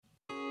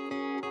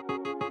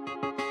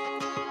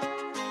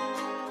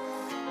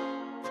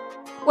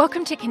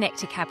Welcome to Connect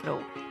to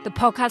Capital, the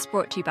podcast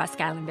brought to you by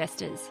Scale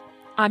Investors.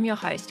 I'm your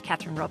host,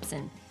 Catherine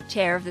Robson,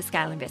 Chair of the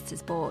Scale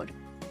Investors Board.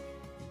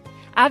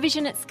 Our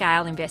vision at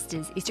Scale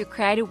Investors is to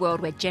create a world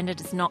where gender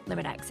does not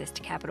limit access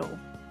to capital.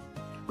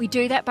 We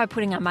do that by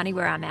putting our money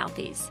where our mouth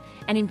is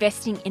and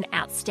investing in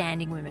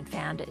outstanding women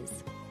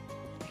founders.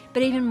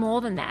 But even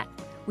more than that,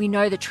 we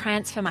know the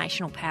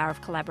transformational power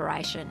of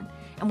collaboration,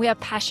 and we are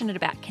passionate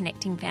about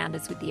connecting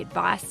founders with the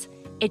advice,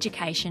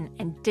 education,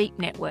 and deep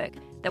network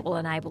that will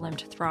enable them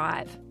to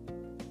thrive.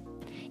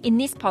 In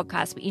this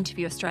podcast, we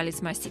interview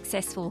Australia's most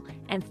successful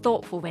and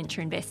thoughtful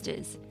venture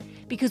investors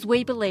because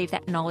we believe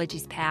that knowledge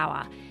is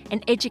power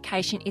and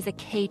education is a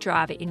key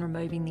driver in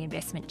removing the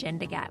investment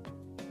gender gap.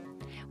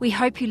 We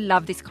hope you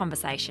love this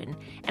conversation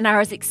and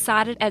are as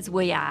excited as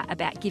we are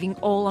about giving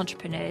all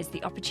entrepreneurs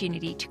the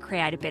opportunity to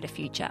create a better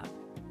future.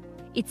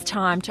 It's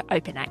time to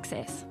open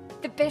access.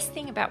 The best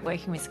thing about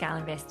working with Scale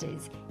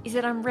Investors is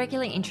that I'm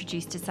regularly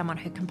introduced to someone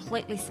who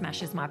completely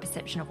smashes my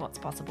perception of what's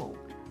possible.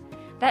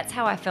 That's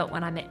how I felt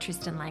when I met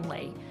Tristen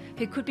Langley,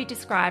 who could be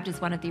described as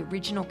one of the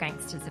original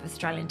gangsters of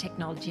Australian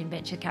technology and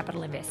venture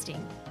capital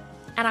investing.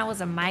 And I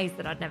was amazed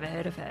that I'd never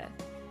heard of her.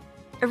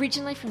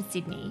 Originally from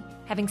Sydney,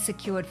 having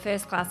secured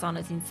first-class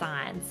honours in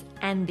science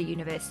and the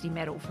University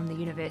Medal from the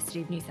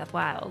University of New South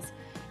Wales,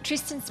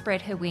 Tristen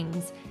spread her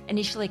wings,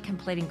 initially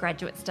completing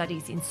graduate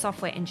studies in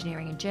software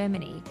engineering in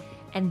Germany,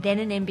 and then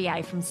an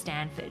MBA from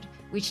Stanford,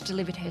 which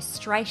delivered her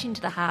straight into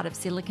the heart of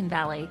Silicon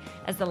Valley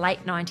as the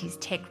late 90s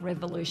tech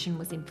revolution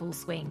was in full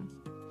swing.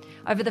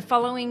 Over the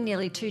following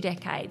nearly 2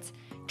 decades,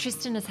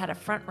 Tristen has had a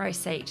front row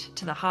seat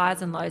to the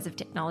highs and lows of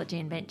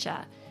technology and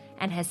venture,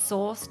 and has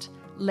sourced,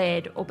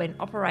 led or been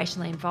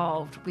operationally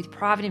involved with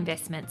private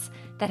investments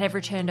that have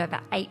returned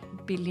over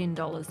 $8 billion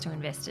to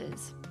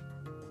investors.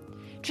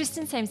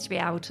 Tristen seems to be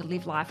able to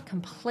live life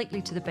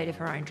completely to the beat of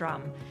her own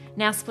drum,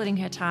 now splitting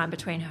her time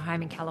between her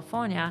home in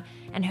California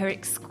and her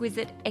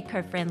exquisite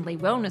eco-friendly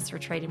wellness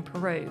retreat in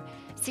Peru,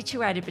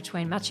 situated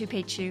between Machu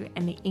Picchu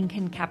and the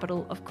Incan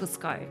capital of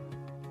Cusco.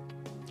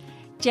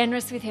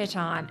 Generous with her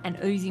time and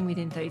oozing with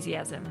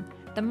enthusiasm,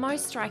 the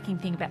most striking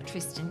thing about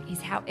Tristen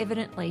is how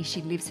evidently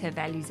she lives her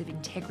values of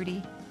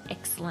integrity,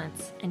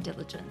 excellence and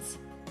diligence.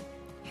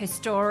 Her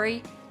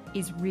story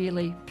is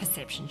really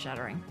perception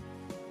shattering.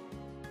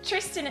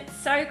 Tristen, it's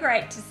so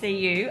great to see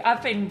you.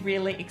 I've been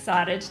really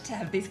excited to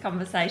have this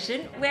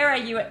conversation. Where are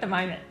you at the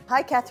moment?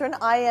 Hi, Catherine.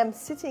 I am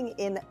sitting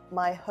in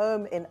my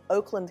home in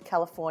Oakland,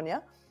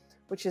 California,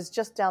 which is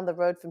just down the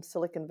road from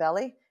Silicon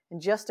Valley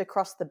and just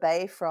across the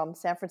bay from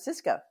San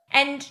Francisco.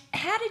 And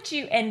how did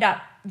you end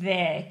up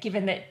there,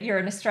 given that you're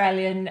an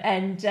Australian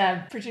and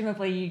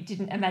presumably you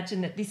didn't imagine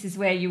that this is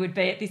where you would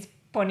be at this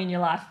point in your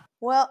life?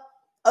 Well,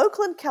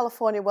 Oakland,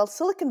 California,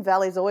 Silicon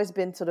Valley's always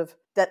been sort of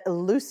that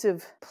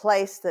elusive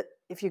place that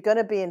if you're going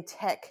to be in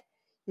tech,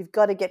 you've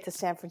got to get to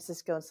San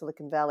Francisco and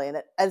Silicon Valley.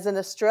 And as an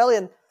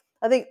Australian,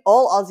 I think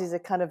all Aussies are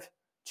kind of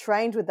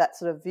trained with that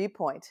sort of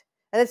viewpoint.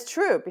 And it's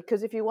true,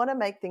 because if you want to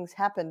make things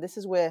happen, this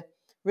is where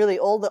really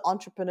all the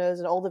entrepreneurs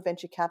and all the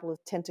venture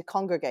capitalists tend to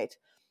congregate.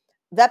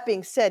 That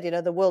being said,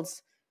 the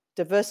world's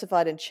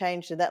diversified and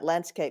changed, and that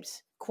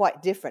landscape's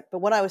quite different. But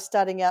when I was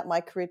starting out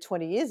my career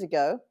 20 years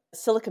ago,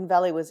 Silicon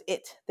Valley was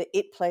the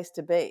it place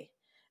to be.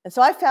 And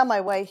so I found my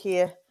way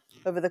here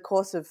over the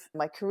course of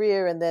my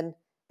career, and then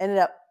ended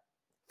up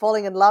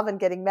falling in love and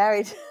getting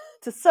married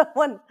to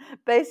someone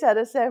based out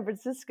of San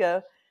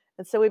Francisco.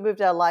 And so we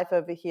moved our life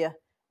over here,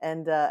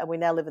 and we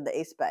now live in the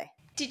East Bay.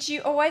 Did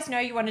you always know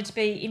you wanted to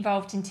be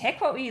involved in tech?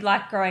 What were you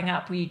like growing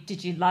up?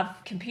 Did you love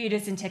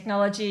computers and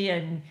technology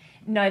and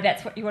know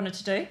that's what you wanted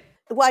to do?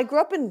 Well, I grew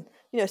up in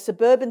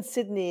suburban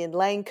Sydney in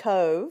Lane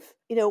Cove.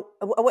 I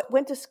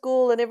went to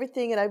school and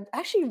everything, and I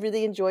actually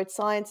really enjoyed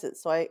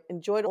sciences. So I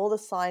enjoyed all the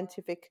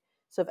scientific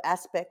sort of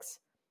aspects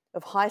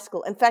of high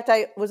school. In fact,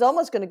 I was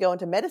almost going to go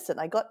into medicine.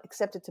 I got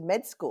accepted to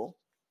med school.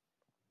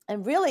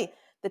 And really,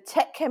 the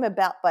tech came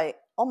about by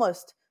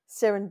almost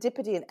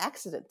serendipity and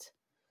accident,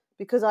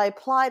 because I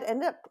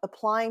ended up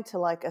applying to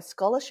like a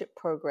scholarship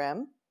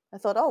program. I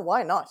thought, oh,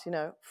 why not?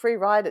 Free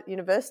ride at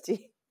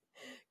university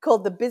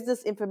called the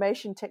Business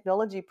Information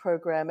Technology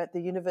Program at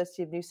the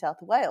University of New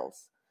South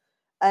Wales,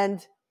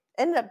 and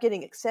ended up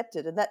getting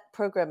accepted. And that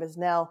program is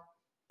now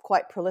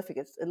quite prolific.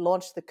 It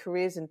launched the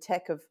careers in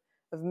tech of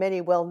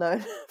many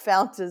well-known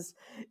founders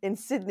in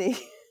Sydney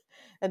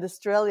and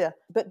Australia,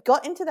 but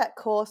got into that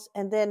course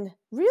and then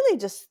really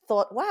just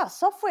thought, wow,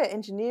 software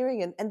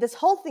engineering and this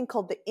whole thing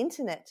called the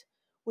internet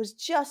was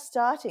just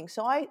starting.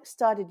 So I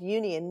started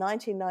uni in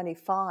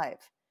 1995,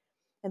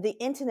 and the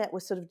internet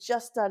was sort of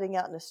just starting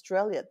out in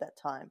Australia at that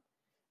time,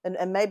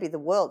 and maybe the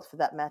world for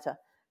that matter.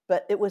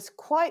 But it was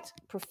quite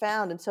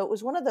profound. And so it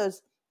was one of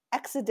those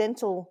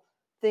accidental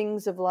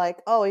things of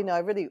like, oh, I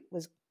really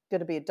was going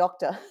to be a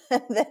doctor,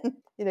 and then,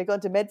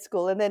 gone to med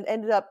school, and then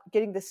ended up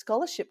getting this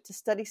scholarship to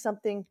study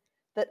something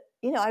that,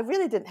 I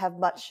really didn't have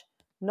much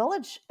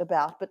knowledge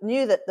about, but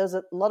knew that there's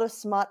a lot of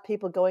smart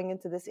people going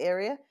into this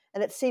area,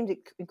 and it seemed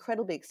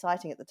incredibly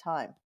exciting at the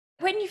time.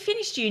 When you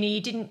finished uni,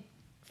 you didn't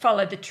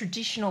follow the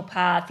traditional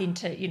path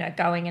into,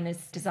 going and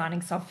as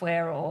designing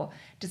software or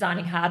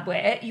designing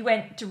hardware. You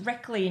went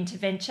directly into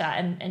venture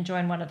and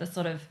joined one of the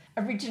sort of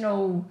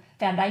original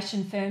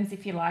foundation firms,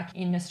 if you like,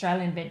 in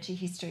Australian venture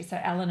history, so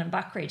Allen and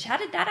Buckridge. How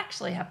did that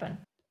actually happen?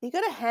 You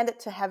got to hand it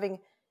to having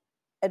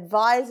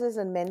advisors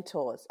and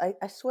mentors.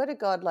 I swear to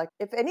God, like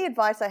if any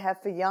advice I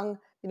have for young,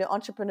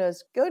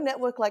 entrepreneurs, go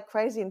network like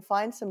crazy and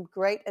find some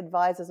great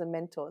advisors and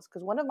mentors.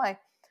 Because one of my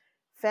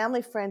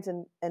family friends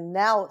and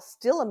now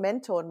still a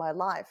mentor in my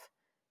life,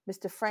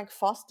 Mr. Frank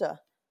Foster,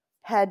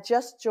 had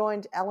just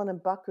joined Allen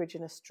and Buckridge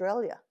in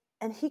Australia.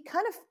 And he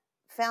kind of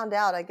found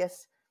out, I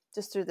guess,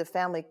 just through the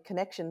family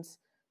connections,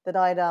 that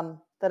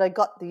I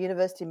got the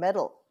university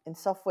medal in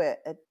software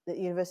at the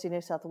University of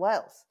New South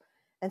Wales.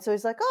 And so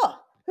he's like, oh,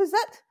 who's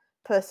that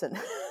person?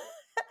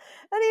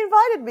 And he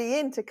invited me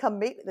in to come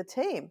meet with the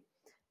team.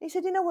 He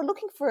said, we're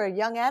looking for a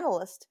young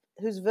analyst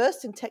who's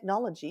versed in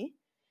technology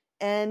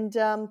and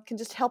can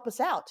just help us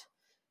out.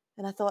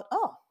 And I thought,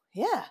 oh,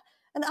 yeah.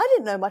 And I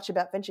didn't know much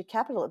about venture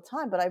capital at the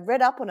time, but I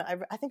read up on it.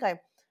 I think I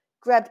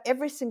grabbed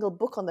every single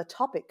book on the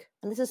topic.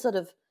 And this is sort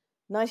of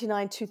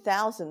 99,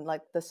 2000,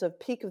 like the sort of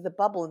peak of the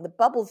bubble. And the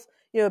bubble's,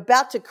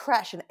 about to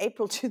crash in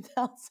April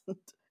 2000.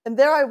 And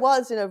there I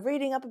was,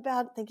 reading up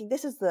about it, thinking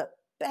this is the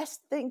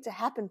best thing to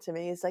happen to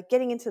me, is like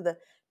getting into the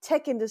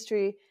tech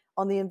industry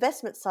on the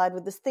investment side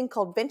with this thing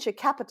called venture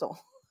capital.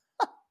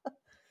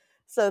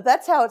 So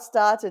that's how it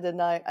started. And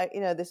I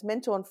this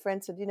mentor and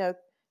friend said,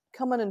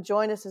 come on and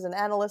join us as an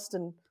analyst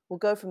and we'll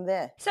go from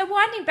there. So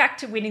winding back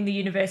to winning the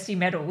university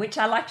medal, which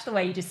I liked the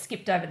way you just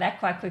skipped over that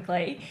quite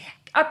quickly,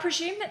 I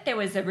presume that there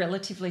was a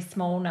relatively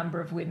small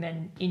number of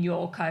women in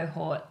your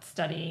cohort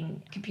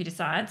studying computer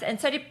science. And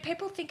so did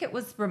people think it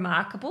was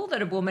remarkable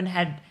that a woman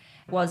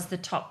was the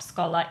top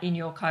scholar in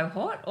your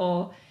cohort?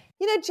 Or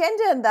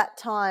gender in that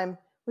time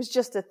was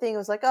just a thing. It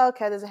was like, oh,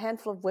 okay, there's a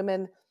handful of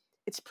women.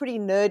 It's pretty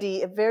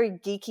nerdy, a very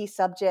geeky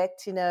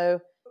subject,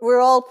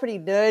 We're all pretty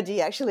nerdy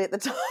actually at the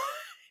time.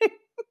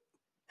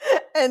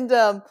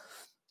 And,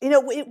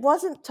 it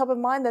wasn't top of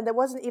mind then. There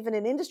wasn't even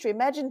an industry.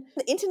 Imagine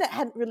the internet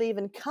hadn't really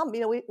even come.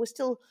 We were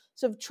still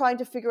sort of trying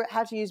to figure out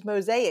how to use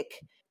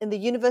Mosaic in the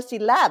university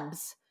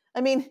labs.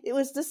 I mean, it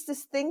was just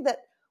this thing that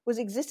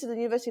existed in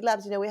the university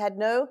labs. We had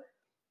no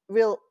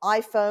real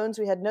iPhones.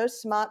 We had no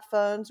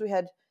smartphones. We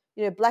had,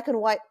 black and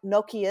white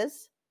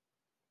Nokias.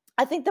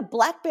 I think the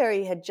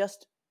BlackBerry had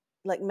just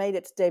made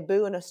its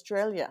debut in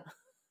Australia.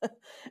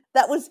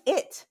 That was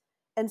it.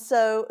 And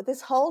so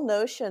this whole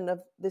notion of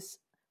this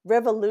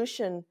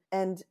revolution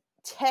and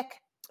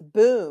tech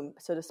boom,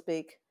 so to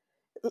speak,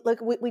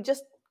 we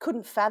just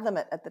couldn't fathom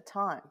it at the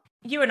time.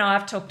 You and I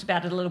have talked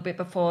about it a little bit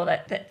before,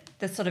 that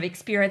the sort of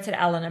experience at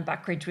Allen and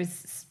Buckridge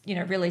was,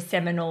 really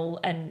seminal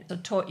and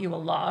taught you a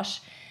lot.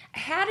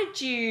 How did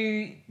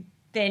you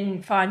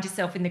then find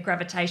yourself in the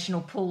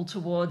gravitational pull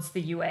towards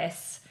the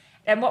US?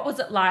 And what was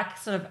it like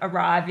sort of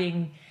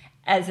arriving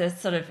as a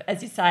sort of,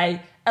 as you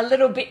say, a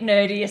little bit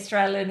nerdy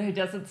Australian who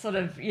doesn't sort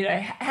of,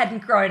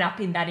 hadn't grown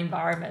up in that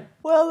environment?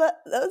 Well,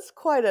 that was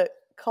quite a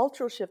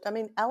cultural shift. I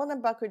mean, Allen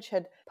and Buckridge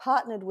had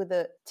partnered with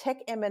a tech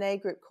M&A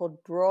group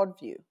called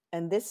Broadview.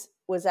 And this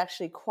was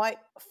actually quite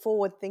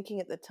forward thinking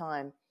at the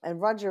time. And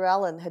Roger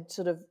Allen had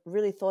sort of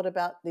really thought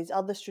about these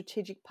other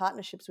strategic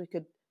partnerships we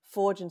could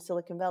forge in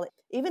Silicon Valley.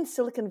 Even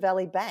Silicon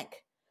Valley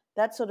Bank,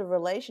 that sort of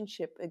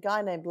relationship, a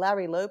guy named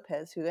Larry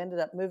Lopez, who ended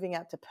up moving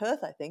out to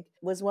Perth, I think,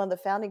 was one of the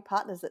founding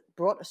partners that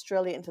brought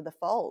Australia into the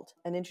fold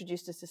and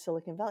introduced us to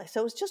Silicon Valley. So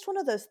it was just one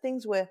of those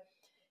things where,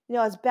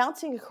 I was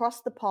bouncing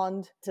across the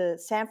pond to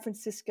San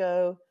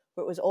Francisco,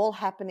 where it was all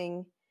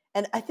happening.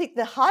 And I think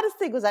the hardest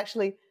thing was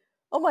actually,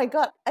 oh my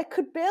God, I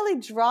could barely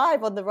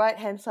drive on the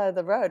right-hand side of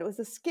the road. It was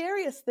the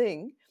scariest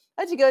thing.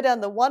 I had to go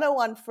down the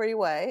 101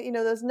 freeway.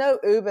 There was no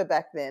Uber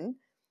back then.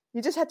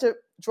 You just had to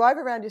drive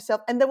around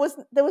yourself. And there was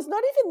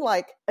not even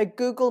like a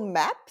Google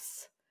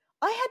Maps.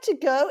 I had to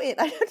go in.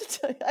 I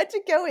had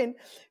to go in,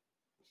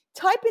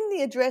 type in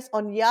the address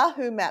on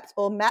Yahoo Maps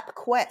or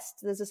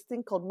MapQuest. There's this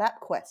thing called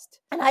MapQuest.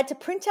 And I had to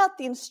print out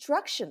the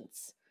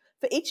instructions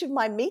for each of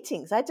my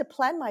meetings. I had to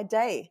plan my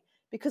day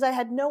because I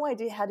had no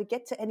idea how to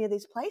get to any of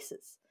these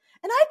places.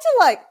 And I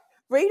had to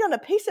read on a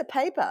piece of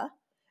paper.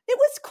 It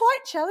was quite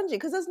challenging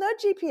because there's no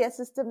GPS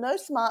system, no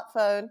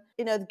smartphone.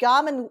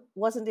 Garmin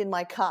wasn't in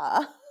my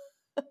car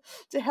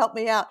to help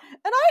me out.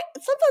 And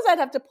sometimes I'd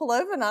have to pull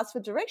over and ask for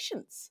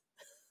directions.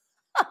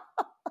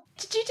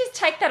 Did you just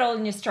take that all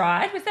in your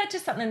stride? Was that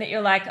just something that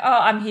you're like, oh,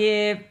 I'm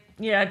here,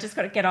 just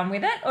got to get on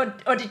with it?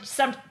 Or did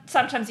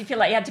sometimes you feel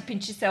like you had to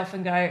pinch yourself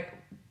and go,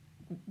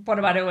 what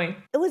am I doing?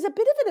 It was a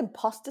bit of an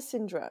imposter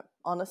syndrome,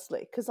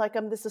 honestly, because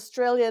I'm this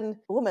Australian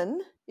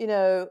woman,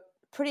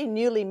 pretty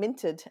newly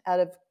minted out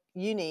of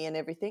uni and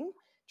everything,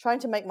 trying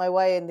to make my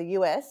way in the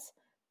US.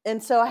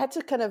 And so I had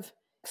to kind of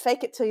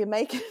fake it till you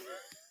make it.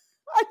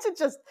 I had to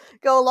just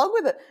go along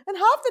with it. And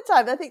half the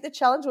time, I think the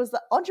challenge was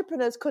that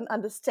entrepreneurs couldn't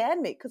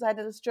understand me because I had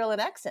an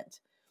Australian accent.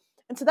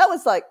 And so that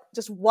was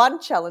just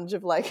one challenge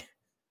of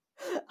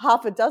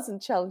half a dozen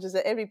challenges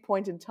at every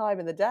point in time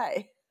in the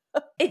day.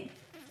 It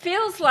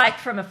feels like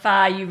from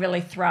afar you really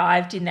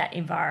thrived in that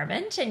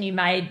environment and you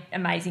made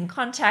amazing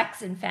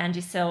contacts and found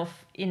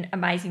yourself in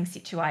amazing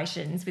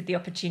situations with the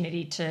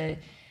opportunity to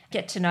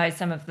get to know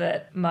some of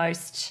the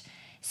most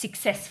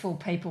successful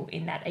people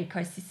in that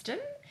ecosystem.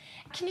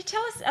 Can you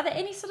tell us, are there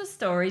any sort of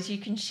stories you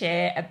can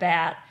share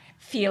about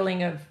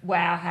feeling of,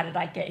 wow, how did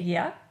I get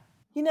here?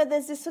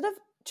 There's this sort of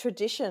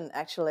tradition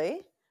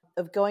actually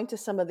of going to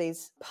some of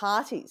these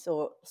parties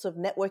or sort of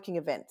networking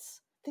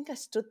events. I think I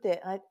stood there.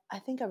 I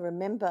think I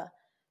remember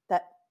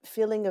that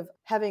feeling of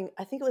having,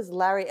 I think it was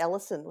Larry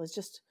Ellison was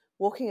just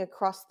walking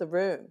across the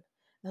room.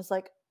 And I was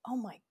like, oh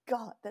my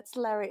God, that's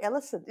Larry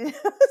Ellison.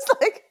 It's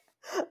like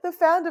the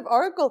founder of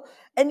Oracle.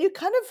 And you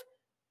kind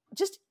of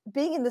just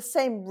being in the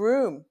same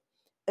room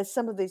as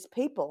some of these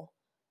people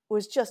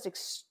was just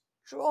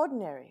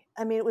extraordinary.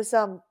 I mean, it was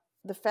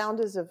the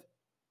founders of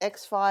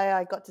Xfire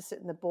I got to sit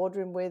in the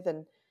boardroom with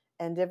and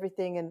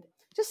everything, and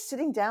just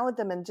sitting down with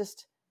them and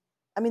just,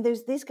 I mean,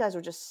 these guys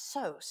were just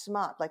so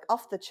smart, like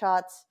off the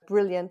charts,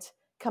 brilliant,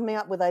 coming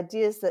up with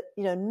ideas that,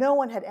 no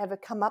one had ever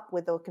come up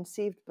with or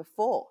conceived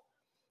before.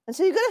 And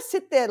so you've got to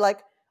sit there,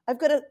 like, I've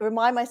got to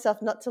remind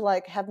myself not to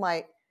like have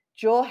my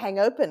jaw hang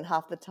open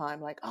half the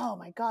time, like, oh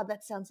my God,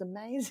 that sounds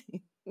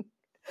amazing.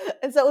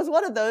 And so it was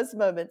one of those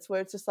moments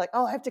where it's just like,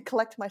 oh, I have to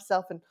collect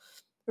myself and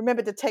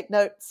remember to take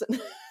notes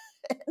and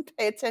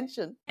pay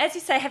attention. As you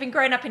say, having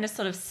grown up in a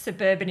sort of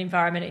suburban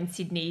environment in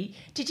Sydney,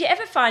 did you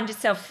ever find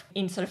yourself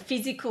in sort of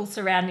physical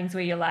surroundings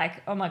where you're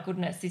like, oh my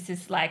goodness, this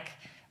is like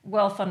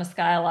wealth on a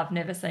scale I've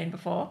never seen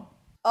before?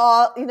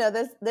 Oh,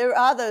 there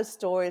are those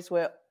stories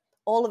where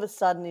all of a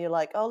sudden you're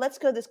like, oh, let's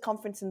go to this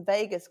conference in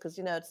Vegas because,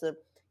 it's a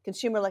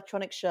consumer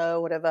electronics show,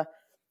 whatever.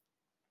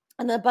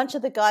 And a bunch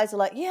of the guys are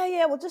like,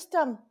 yeah, we'll just,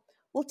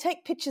 we'll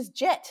take pictures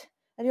jet.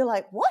 And you're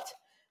like, what?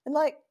 And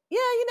like,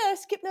 yeah,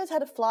 Skip knows how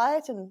to fly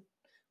it and,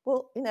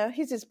 well,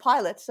 he's his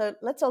pilot, so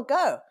let's all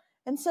go.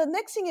 And so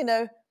next thing you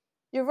know,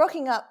 you're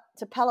rocking up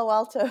to Palo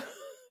Alto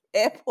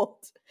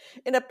airport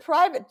in a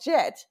private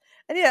jet.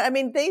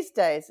 And, these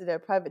days,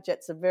 private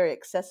jets are very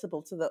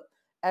accessible to the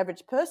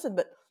average person.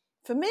 But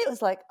for me, it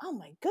was like, oh,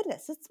 my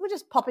goodness, we're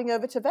just popping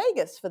over to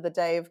Vegas for the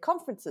day of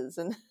conferences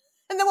and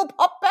then we'll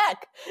pop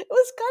back. It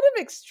was kind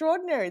of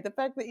extraordinary, the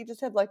fact that you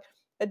just have like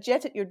a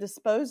jet at your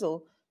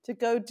disposal to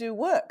go do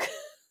work.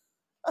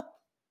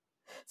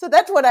 So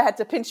that's when I had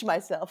to pinch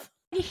myself.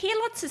 You hear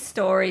lots of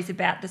stories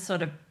about the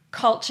sort of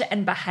culture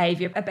and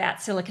behaviour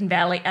about Silicon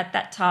Valley at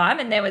that time,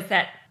 and there was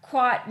that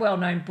quite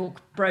well-known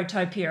book,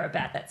 Brotopia,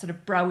 about that sort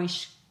of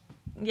bro-ish,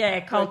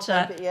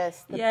 culture.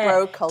 Yes, the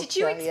bro culture. Did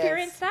you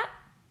experience that?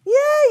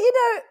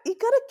 Yeah, you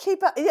got to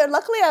keep up.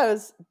 Luckily I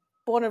was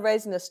born and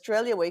raised in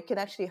Australia where you can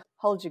actually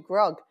hold your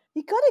grog.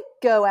 You got to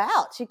go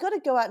out. You got to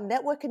go out and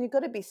network, and you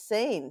got to be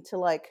seen to,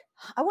 like,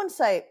 I wouldn't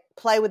say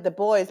play with the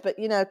boys, but,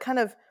 kind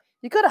of,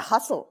 you got to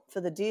hustle for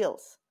the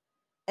deals.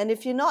 And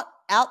if you're not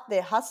out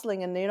there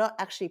hustling and you're not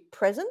actually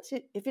present,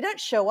 if you don't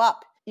show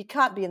up, you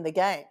can't be in the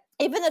game.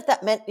 Even if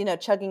that meant,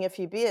 chugging a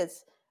few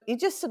beers, you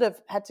just sort of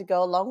had to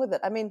go along with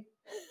it. I mean,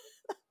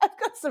 I've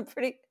got some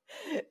pretty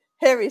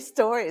hairy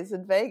stories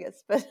in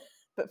Vegas, but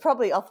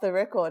probably off the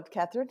record,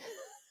 Catherine.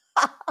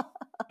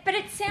 But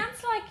it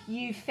sounds like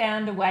you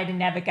found a way to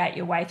navigate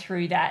your way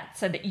through that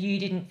so that you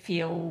didn't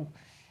feel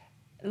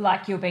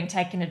like you're being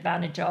taken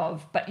advantage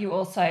of, but you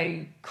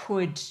also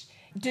could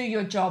do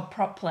your job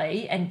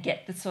properly and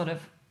get the sort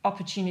of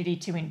opportunity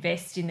to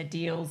invest in the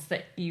deals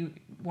that you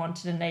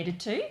wanted and needed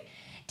to.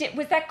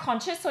 Was that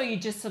conscious, or you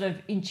just sort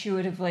of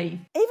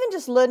intuitively? Even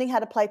just learning how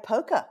to play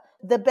poker.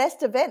 The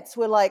best events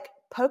were like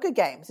poker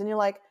games, and you're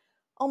like,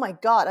 oh my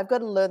God, I've got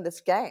to learn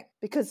this game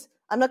because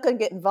I'm not going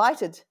to get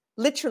invited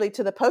literally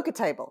to the poker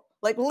table,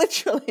 like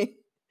literally.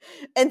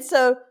 And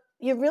so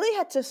you really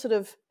had to sort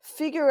of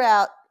figure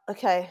out,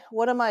 okay,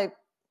 what am I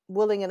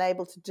willing and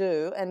able to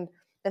do, and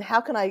how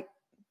can I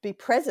be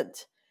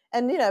present?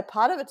 And,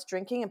 part of it's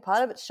drinking and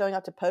part of it's showing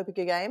up to poker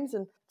games,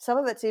 and some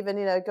of it's even,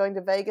 going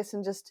to Vegas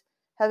and just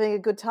having a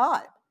good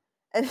time.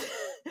 And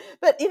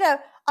but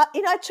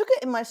I took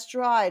it in my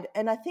stride,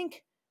 and I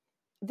think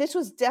this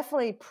was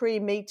definitely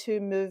pre-Me Too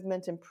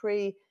movement and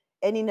pre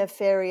any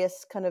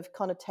nefarious kind of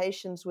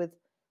connotations with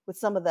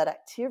some of that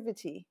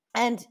activity.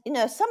 And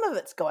some of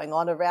it's going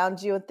on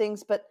around you and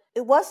things, but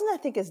it wasn't, I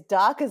think, as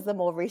dark as the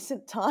more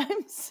recent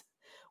times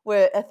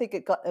where I think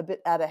it got a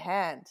bit out of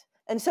hand.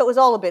 And so it was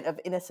all a bit of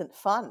innocent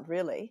fun,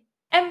 really.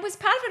 And was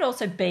part of it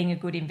also being a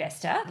good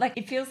investor? Like,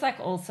 it feels like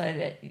also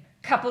that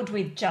coupled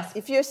with just...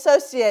 If you're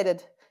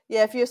associated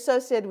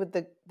with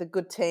the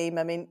good team,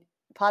 I mean,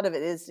 part of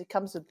it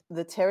comes with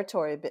the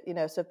territory a bit,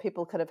 so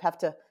people kind of have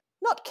to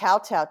not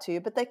kowtow to you,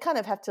 but they kind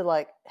of have to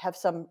like have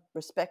some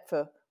respect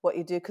for what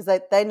you do because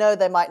they know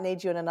they might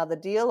need you in another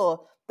deal,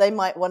 or they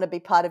might want to be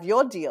part of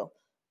your deal.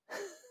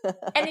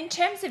 And in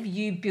terms of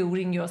you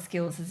building your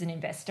skills as an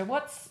investor,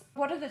 what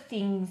are the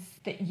things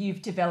that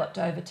you've developed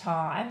over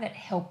time that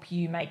help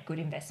you make good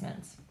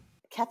investments?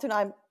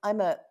 Catherine,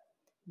 I'm a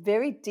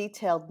very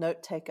detailed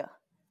note taker.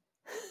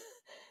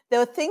 There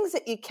are things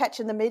that you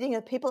catch in the meeting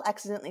that people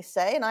accidentally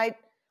say, and I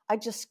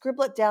just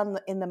scribble it down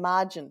in the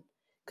margin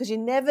because you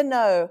never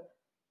know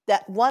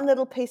that one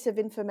little piece of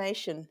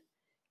information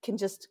can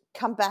just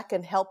come back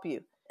and help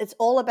you. It's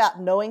all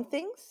about knowing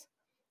things,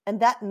 and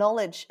that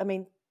knowledge, I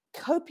mean,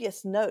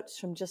 copious notes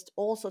from just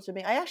all sorts of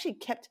things. I actually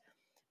kept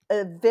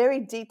a very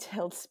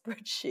detailed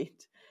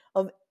spreadsheet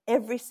of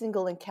every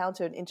single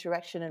encounter and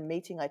interaction and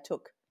meeting I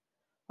took.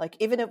 Like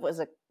even if it was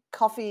a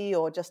coffee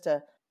or just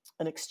an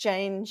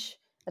exchange,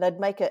 and I'd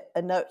make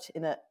a note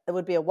it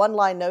would be a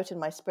one-line note in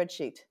my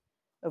spreadsheet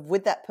of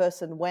with that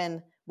person,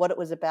 when, what it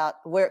was about,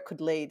 where it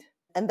could lead.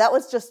 And that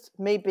was just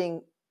me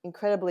being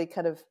incredibly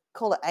kind of,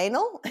 call it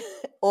anal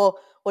or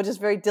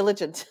just very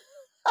diligent.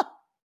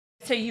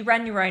 So you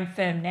run your own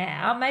firm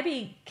now.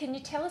 Maybe can you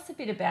tell us a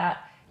bit about,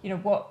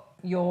 what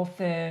your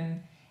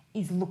firm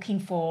is looking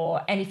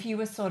for, and if you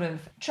were sort of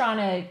trying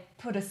to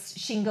put a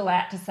shingle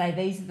out to say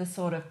these are the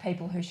sort of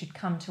people who should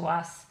come to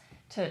us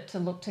to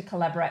look to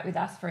collaborate with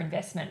us for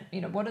investment,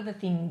 what are the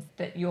things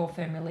that your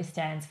firm really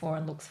stands for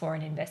and looks for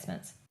in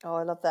investments? Oh,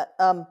 I love that.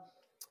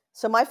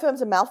 So my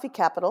firm's Amalfi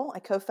Capital. I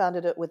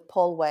co-founded it with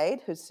Paul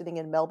Wade, who's sitting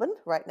in Melbourne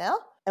right now.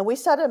 And we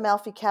started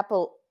Amalfi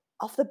Capital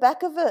off the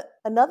back of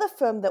another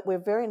firm that we're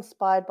very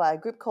inspired by, a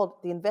group called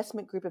the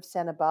Investment Group of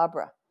Santa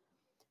Barbara.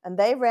 And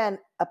they ran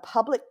a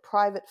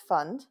public-private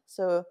fund,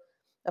 so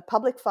a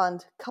public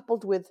fund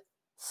coupled with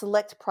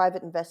select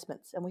private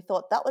investments. And we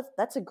thought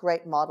that's a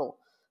great model.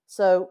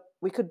 So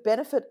we could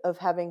benefit of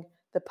having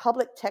the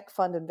public tech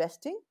fund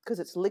investing because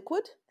it's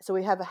liquid. So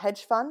we have a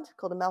hedge fund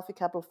called Amalfi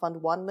Capital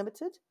Fund 1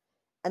 Limited.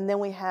 And then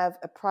we have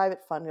a private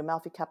fund,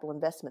 Amalfi Capital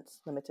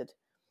Investments Limited.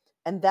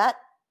 And that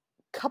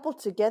coupled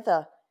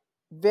together,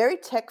 very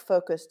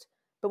tech-focused,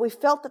 but we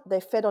felt that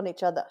they fed on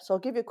each other. So I'll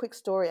give you a quick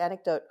story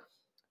anecdote.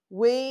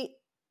 We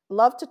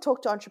love to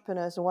talk to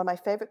entrepreneurs, and one of my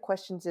favorite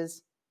questions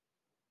is,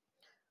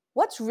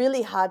 what's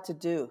really hard to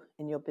do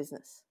in your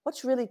business?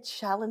 What's really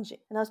challenging?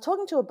 And I was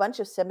talking to a bunch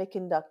of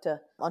semiconductor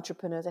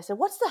entrepreneurs. I said,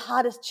 what's the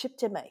hardest chip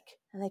to make?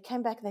 And they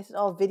came back and they said,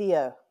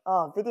 video.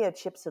 Video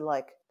chips are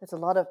like, there's a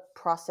lot of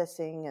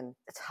processing and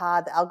it's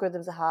hard. The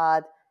algorithms are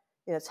hard.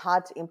 It's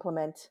hard to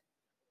implement.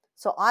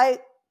 So I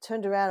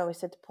turned around and I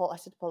said to Paul,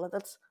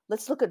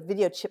 let's look at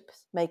video chip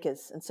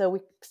makers. And so we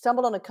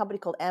stumbled on a company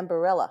called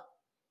Ambarella,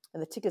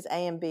 and the ticker's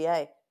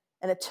AMBA.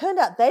 And it turned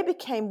out they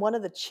became one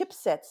of the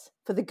chipsets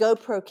for the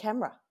GoPro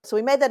camera. So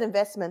we made that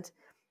investment,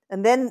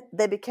 and then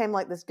they became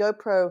like this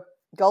GoPro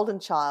golden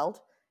child,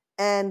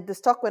 and the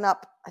stock went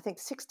up, I think,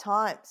 6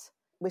 times.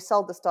 We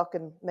sold the stock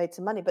and made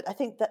some money. But I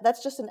think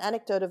that's just an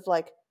anecdote of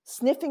like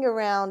sniffing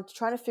around,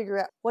 trying to figure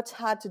out what's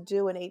hard to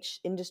do in each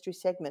industry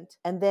segment,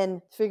 and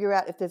then figure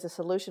out if there's a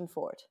solution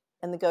for it,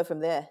 and then go from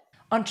there.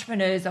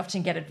 Entrepreneurs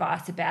often get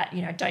advice about,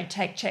 don't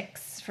take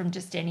checks from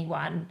just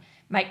anyone.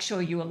 Make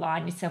sure you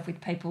align yourself with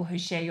people who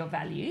share your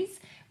values.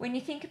 When you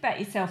think about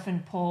yourself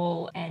and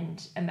Paul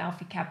and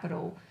Amalfi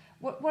Capital,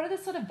 what are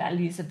the sort of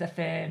values of the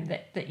firm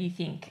that you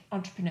think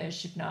entrepreneurs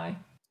should know?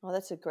 Oh,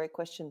 that's a great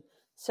question.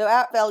 So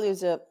our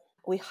values are,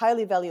 we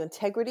highly value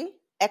integrity,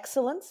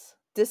 excellence,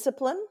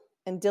 discipline,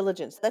 and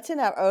diligence. That's in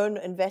our own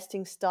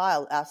investing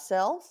style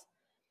ourselves.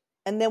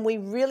 And then we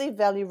really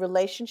value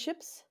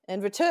relationships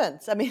and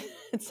returns. I mean,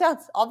 it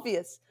sounds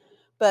obvious,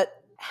 but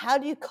how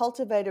do you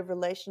cultivate a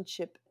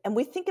relationship? And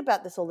we think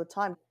about this all the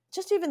time.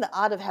 Just even the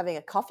art of having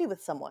a coffee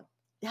with someone.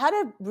 How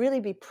to really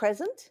be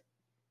present,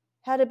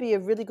 how to be a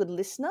really good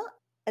listener.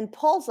 And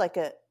Paul's like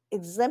an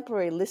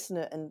exemplary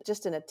listener and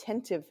just an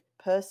attentive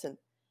person.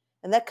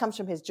 And that comes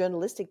from his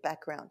journalistic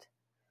background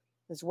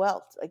as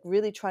well. It's like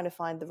really trying to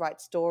find the right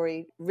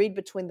story, read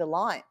between the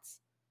lines.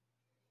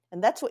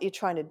 And that's what you're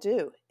trying to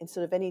do in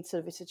sort of any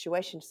sort of a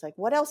situation. It's like,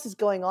 what else is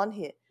going on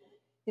here?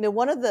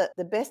 One of the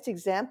best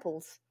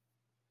examples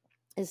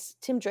is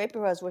Tim Draper,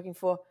 who I was working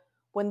for.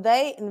 When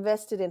they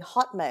invested in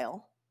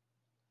Hotmail,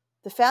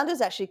 the founders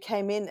actually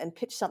came in and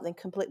pitched something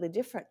completely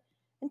different.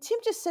 And Tim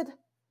just said,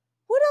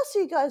 what else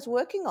are you guys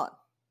working on?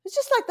 It's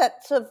just like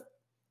that sort of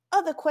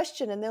other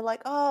question. And they're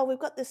like, we've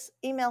got this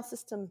email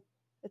system.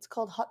 It's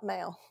called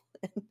Hotmail.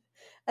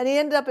 And he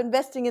ended up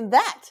investing in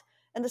that.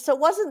 And so it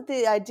wasn't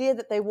the idea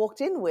that they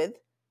walked in with.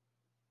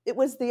 It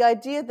was the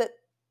idea that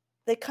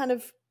they kind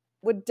of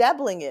were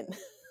dabbling in,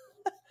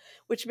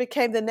 which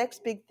became the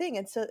next big thing.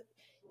 And so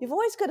you've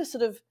always got to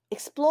sort of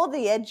explore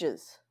the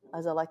edges,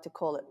 as I like to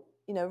call it.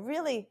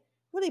 Really,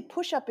 really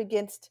push up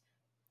against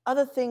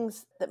other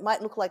things that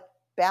might look like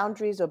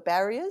boundaries or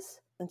barriers,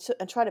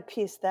 and try to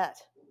pierce that.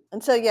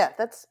 And so, yeah,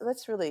 that's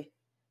really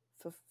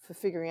for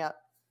figuring out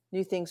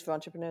new things for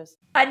entrepreneurs.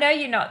 I know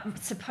you're not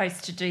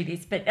supposed to do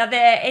this, but are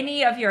there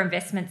any of your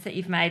investments that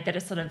you've made that are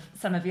sort of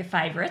some of your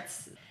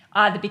favourites,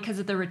 either because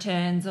of the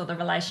returns or the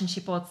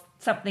relationship or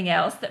something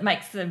else that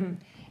makes them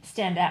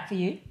stand out for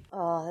you?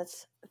 Oh,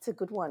 that's a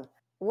good one.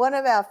 One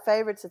of our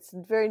favourites, it's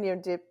very near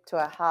and dear to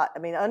our heart. I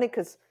mean, only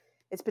because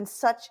it's been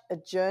such a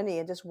journey,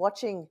 and just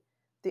watching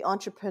the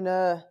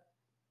entrepreneur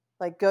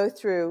like go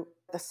through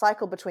the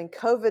cycle between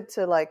COVID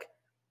to like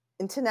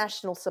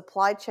international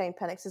supply chain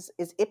panics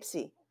is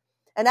Ipsy.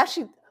 And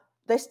actually,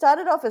 they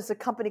started off as a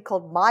company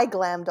called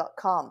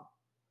myglam.com.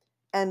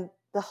 And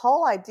the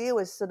whole idea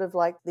was sort of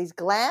like these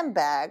glam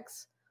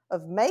bags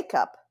of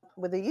makeup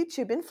with a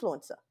YouTube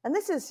influencer. And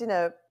this is,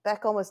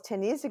 back almost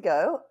 10 years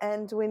ago.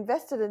 And we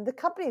invested in the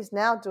company is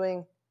now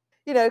doing,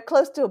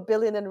 close to $1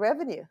 billion in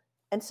revenue.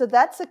 And so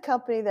that's a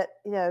company that,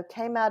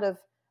 came out of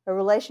a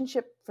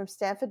relationship from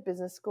Stanford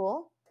Business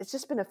School. It's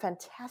just been a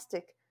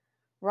fantastic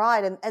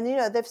ride.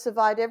 And they've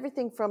survived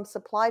everything from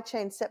supply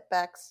chain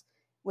setbacks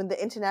when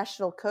the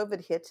international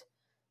COVID hit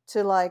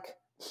to like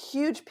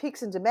huge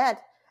peaks in demand.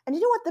 And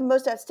you know what the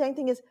most outstanding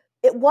thing is?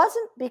 It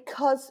wasn't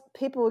because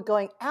people were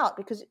going out,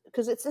 because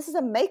this is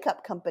a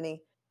makeup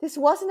company. This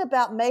wasn't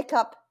about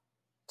makeup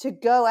to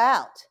go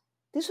out.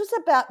 This was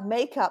about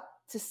makeup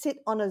to sit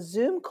on a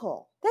Zoom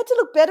call. They had to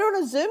look better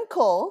on a Zoom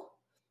call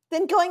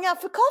than going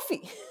out for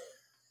coffee.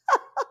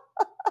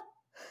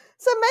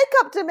 So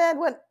makeup demand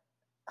went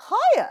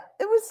higher.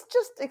 It was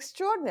just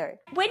extraordinary.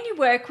 When you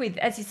work with,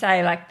 as you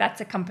say, like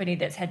that's a company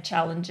that's had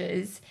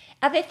challenges,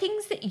 are there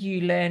things that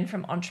you learn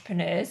from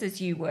entrepreneurs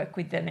as you work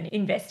with them and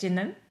invest in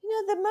them?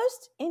 The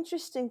most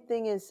interesting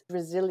thing is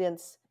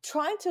resilience.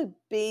 Trying to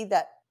be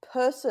that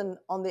person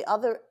on the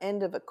other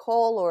end of a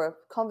call or a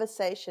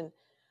conversation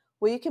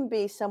where you can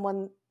be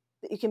someone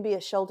that you can be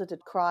a shoulder to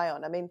cry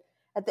on. I mean,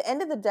 at the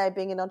end of the day,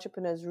 being an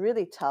entrepreneur is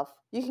really tough.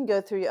 You can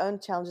go through your own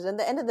challenges. And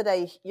at the end of the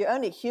day, you're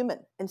only human.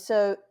 And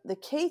so the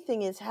key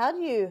thing is, how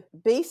do you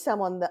be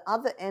someone the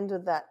other end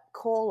of that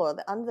call or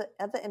the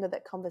other end of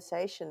that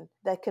conversation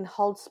that can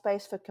hold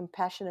space for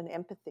compassion and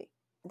empathy?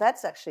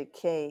 That's actually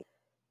key.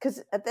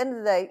 Because at the end of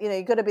the day,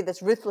 you've got to be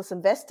this ruthless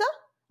investor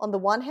on the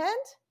one hand.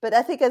 But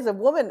I think as a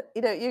woman,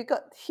 you've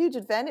got huge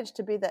advantage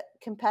to be that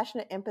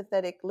compassionate,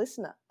 empathetic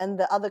listener and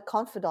the other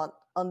confidant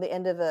on the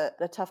end of a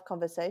tough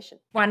conversation.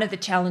 One of the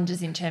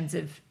challenges in terms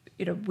of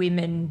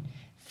women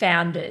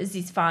founders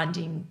is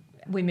finding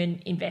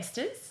women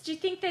investors. Do you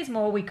think there's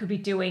more we could be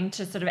doing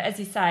to sort of, as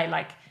you say,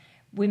 like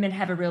women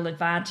have a real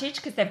advantage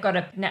because they've got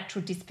a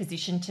natural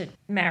disposition to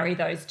marry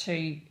those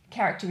two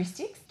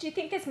characteristics? Do you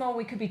think there's more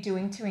we could be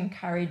doing to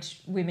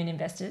encourage women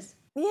investors?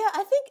 Yeah,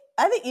 I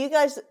think you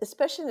guys,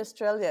 especially in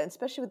Australia, and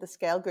especially with the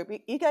Scale Group,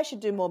 you guys should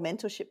do more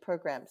mentorship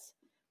programs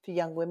for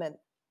young women.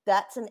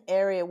 That's an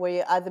area where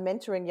you're either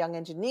mentoring young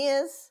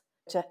engineers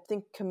to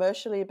think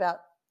commercially about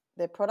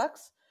their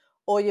products,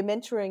 or you're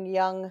mentoring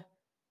young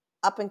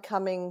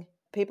up-and-coming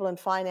people in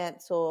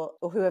finance or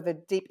who have a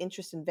deep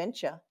interest in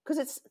venture. Because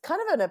it's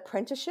kind of an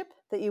apprenticeship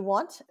that you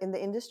want in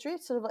the industry.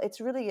 It's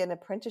really an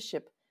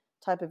apprenticeship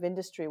type of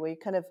industry where you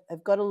kind of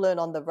have got to learn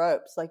on the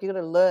ropes. Like you've got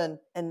to learn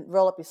and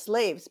roll up your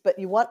sleeves, but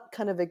you want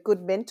kind of a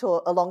good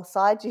mentor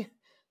alongside you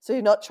so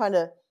you're not trying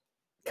to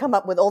come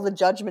up with all the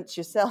judgments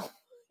yourself,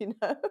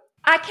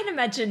 I can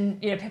imagine,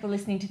 people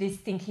listening to this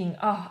thinking,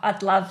 oh,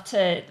 I'd love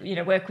to,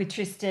 work with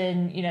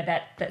Tristen,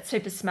 that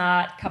super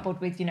smart coupled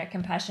with,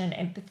 compassion and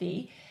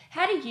empathy.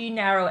 How do you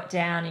narrow it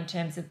down in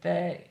terms of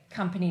the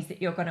companies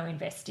that you're going to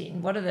invest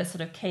in? What are the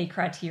sort of key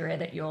criteria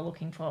that you're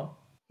looking for?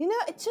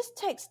 It just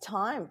takes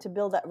time to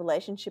build that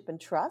relationship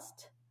and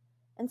trust.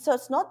 And so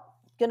it's not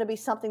going to be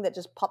something that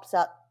just pops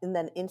out in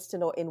an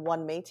instant or in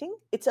one meeting.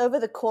 It's over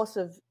the course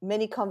of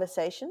many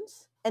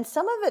conversations. And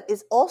some of it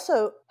is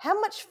also how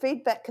much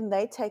feedback can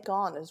they take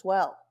on as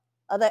well?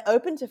 Are they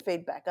open to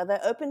feedback? Are they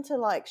open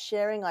to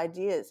sharing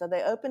ideas? Are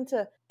they open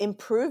to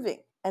improving?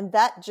 And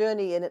that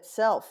journey in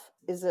itself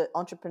is an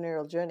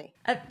entrepreneurial journey.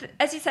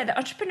 As you say, the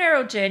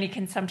entrepreneurial journey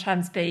can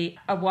sometimes be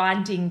a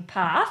winding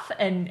path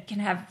and can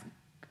have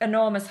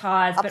enormous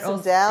highs, ups but and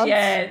also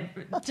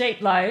downs.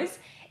 Deep lows.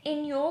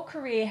 In your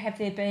career, have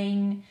there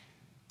been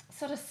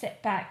sort of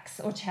setbacks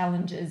or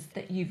challenges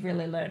that you've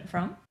really learned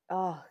from?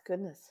 Oh,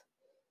 goodness.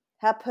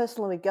 How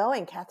personal are we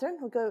going, Catherine?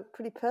 We'll go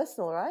pretty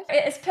personal, right?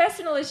 As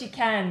personal as you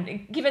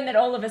can, given that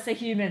all of us are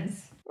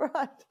humans.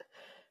 Right.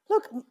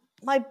 Look,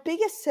 my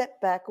biggest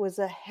setback was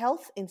a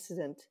health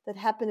incident that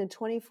happened in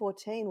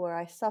 2014 where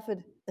I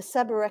suffered a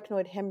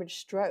subarachnoid hemorrhage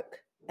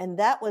stroke. And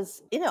that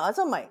was,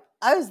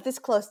 I was this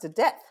close to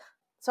death.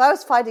 So I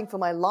was fighting for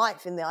my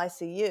life in the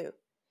ICU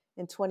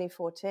in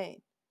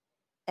 2014.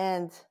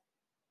 And,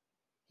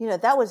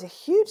 that was a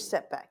huge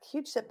setback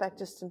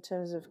just in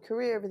terms of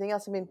career, everything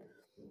else.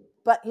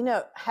 But,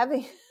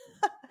 having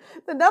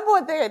the number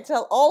one thing I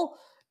tell all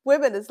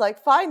women is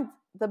find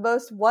the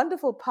most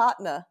wonderful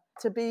partner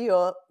to be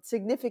your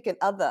significant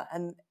other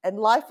and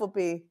life will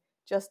be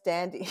just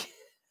dandy.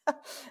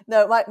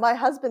 No, my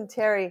husband,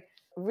 Terry,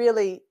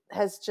 really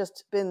has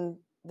just been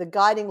the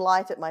guiding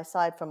light at my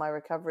side for my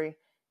recovery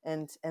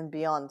and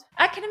beyond.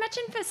 I can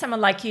imagine for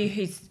someone like you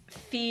who's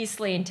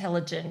fiercely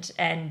intelligent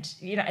and,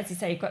 as you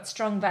say, you've got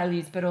strong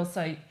values, but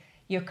also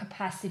your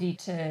capacity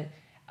to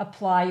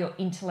apply your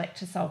intellect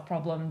to solve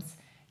problems,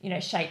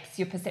 shapes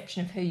your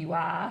perception of who you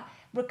are.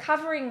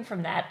 Recovering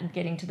from that and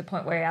getting to the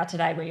point where you are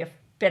today where you're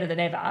better than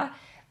ever,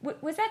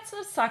 was that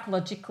sort of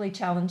psychologically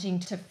challenging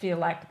to feel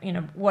like,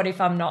 what if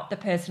I'm not the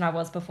person I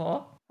was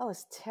before? Oh,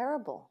 it's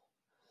terrible.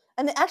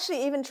 And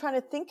actually even trying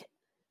to think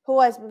who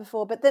I was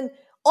before, but then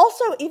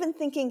also even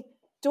thinking,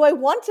 do I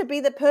want to be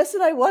the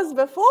person I was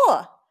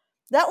before?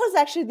 That was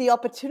actually the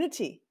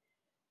opportunity.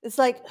 It's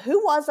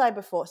who was I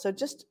before? So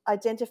just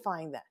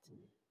identifying that.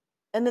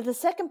 And then the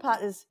second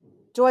part is,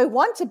 do I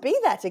want to be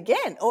that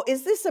again? Or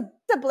is this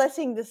a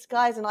blessing in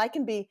disguise and I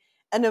can be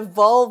an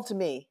evolved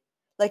me,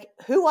 like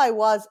who I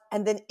was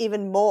and then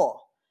even more?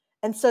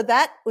 And so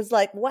that was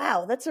like,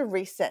 wow, that's a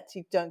reset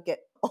you don't get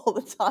all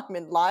the time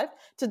in life,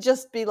 to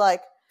just be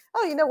like,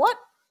 oh, you know what?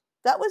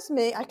 That was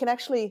me. I can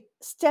actually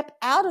step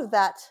out of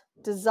that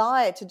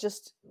desire to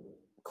just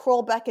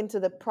crawl back into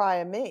the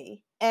prior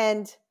me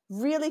and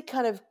really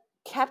kind of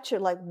capture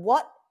like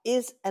what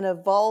is an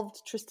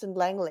evolved Tristen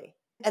Langley.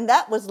 And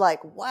that was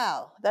like,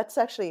 wow, that's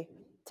actually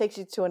takes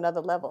you to another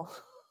level.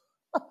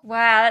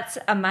 Wow, that's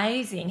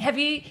amazing. Have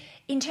you,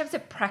 in terms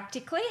of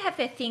practically, have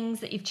there things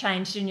that you've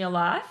changed in your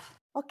life?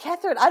 Well,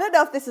 Catherine, I don't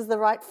know if this is the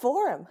right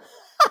forum,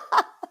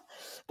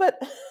 but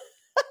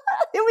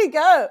here we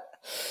go.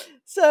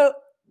 So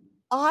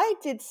I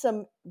did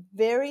some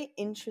very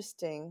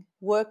interesting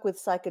work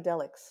with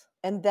psychedelics,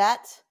 and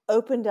that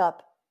opened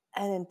up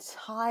an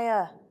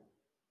entire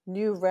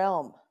new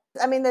realm.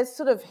 I mean, there's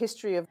sort of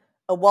history of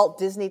a Walt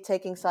Disney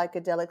taking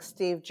psychedelics,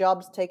 Steve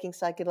Jobs taking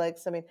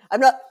psychedelics. I mean,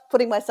 I'm not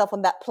putting myself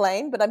on that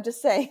plane, but I'm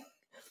just saying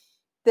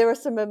there are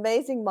some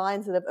amazing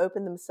minds that have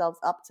opened themselves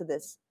up to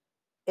this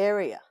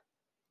area.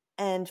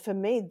 And for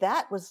me,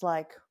 that was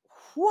like,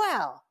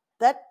 wow,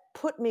 that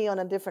put me on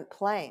a different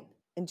plane.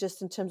 And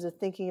just in terms of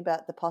thinking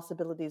about the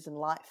possibilities in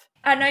life.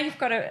 I know you've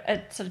got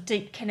a sort of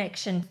deep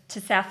connection to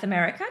South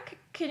America.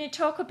 Can you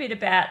talk a bit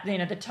about,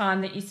 the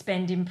time that you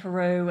spend in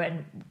Peru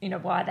and,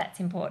 why that's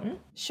important?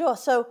 Sure.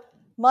 So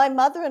my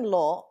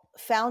mother-in-law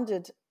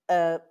founded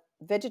a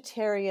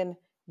vegetarian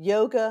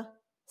yoga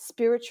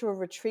spiritual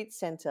retreat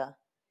center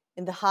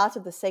in the heart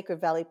of the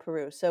Sacred Valley,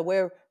 Peru. So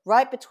we're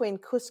right between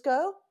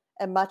Cusco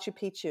and Machu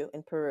Picchu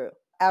in Peru.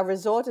 Our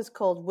resort is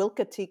called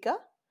Wilcatica,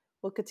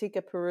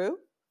 Peru.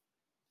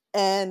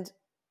 And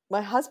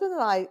my husband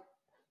and I,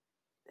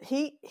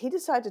 he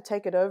decided to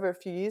take it over a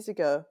few years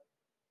ago,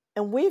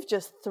 and we've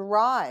just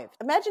thrived.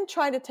 Imagine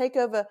trying to take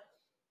over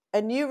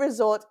a new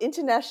resort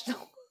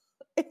internationally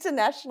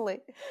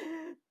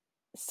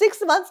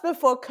 6 months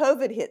before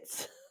COVID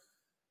hits,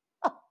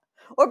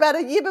 or about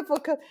a year before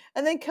COVID,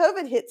 and then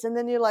COVID hits, and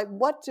then you're like,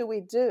 what do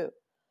we do?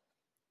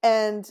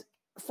 And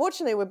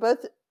fortunately, we're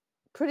both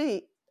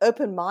pretty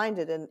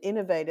open-minded and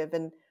innovative,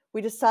 and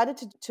we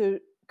decided to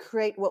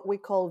create what we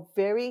call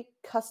very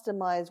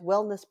customized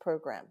wellness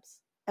programs.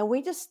 And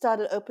we just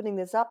started opening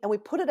this up, and we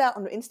put it out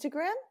on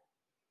Instagram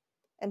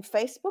and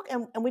Facebook,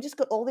 and we just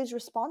got all these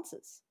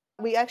responses.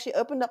 We actually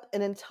opened up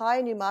an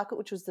entire new market,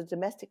 which was the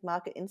domestic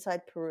market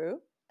inside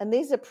Peru. And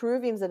these are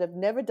Peruvians that have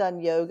never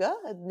done yoga,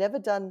 have never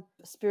done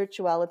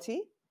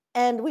spirituality.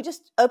 And we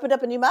just opened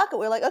up a new market.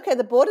 We're like, okay,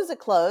 the borders are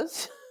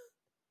closed.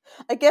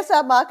 I guess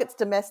our market's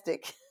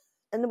domestic.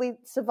 And we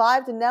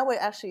survived, and now we're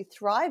actually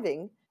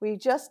thriving. We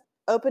just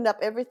opened up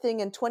everything,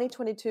 in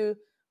 2022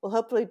 will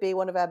hopefully be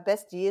one of our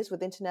best years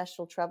with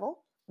international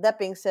travel. That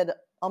being said,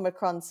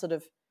 Omicron's sort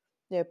of,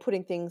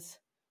 putting things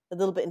a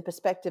little bit in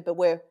perspective, but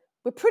we're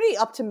pretty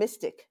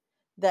optimistic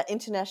that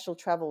international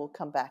travel will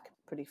come back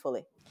pretty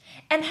fully.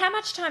 And how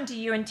much time do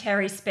you and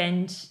Terry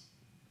spend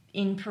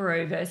in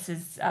Peru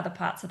versus other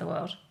parts of the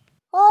world?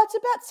 Oh, it's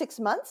about 6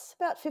 months,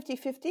 about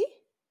 50-50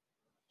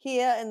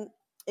 here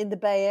in the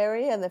Bay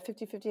Area, and then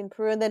 50-50 in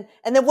Peru. And then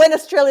when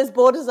Australia's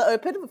borders are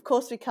open, of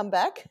course we come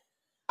back.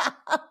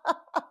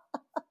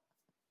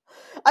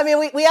 I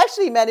mean, we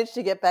actually managed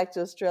to get back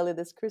to Australia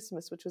this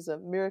Christmas, which was a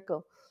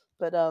miracle.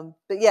 But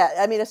yeah,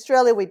 I mean,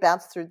 Australia, we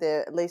bounce through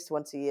there at least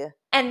once a year.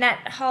 And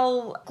that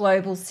whole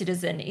global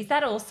citizen, is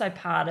that also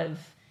part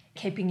of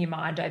keeping your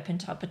mind open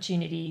to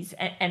opportunities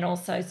and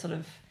also sort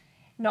of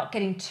not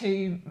getting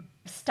too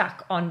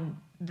stuck on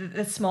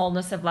the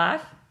smallness of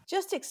life?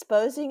 Just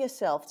exposing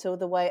yourself to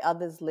the way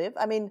others live.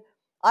 I mean,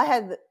 I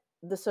had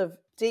the sort of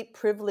deep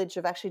privilege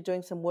of actually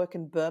doing some work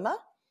in Burma,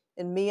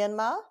 in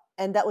Myanmar,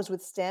 and that was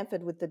with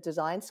Stanford, with the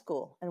design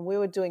school. And we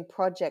were doing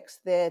projects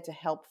there to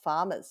help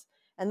farmers.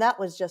 And that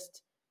was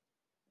just,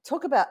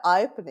 talk about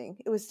eye-opening.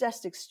 It was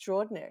just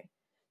extraordinary.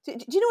 Do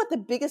you know what the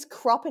biggest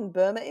crop in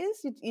Burma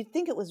is? You'd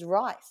think it was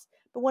rice.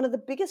 But one of the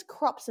biggest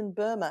crops in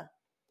Burma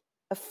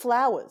are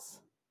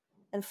flowers,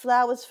 and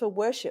flowers for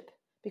worship,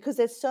 because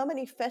there's so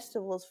many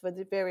festivals for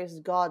the various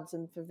gods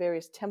and for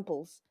various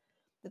temples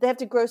that they have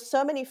to grow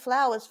so many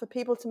flowers for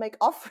people to make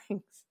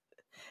offerings.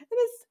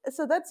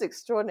 So that's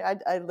extraordinary.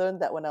 I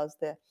learned that when I was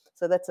there.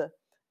 So that's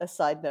a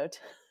side note.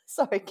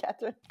 Sorry,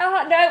 Catherine.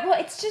 Oh, no,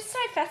 well, it's just so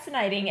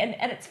fascinating.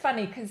 And it's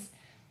funny because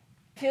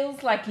it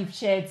feels like you've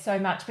shared so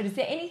much, but is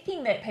there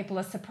anything that people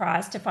are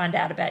surprised to find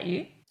out about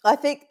you? I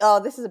think,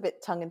 this is a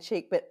bit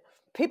tongue-in-cheek, but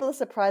people are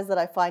surprised that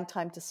I find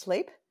time to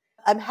sleep.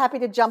 I'm happy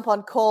to jump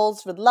on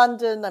calls with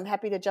London. I'm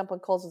happy to jump on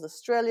calls with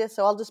Australia.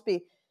 So I'll just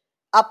be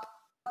up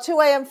 2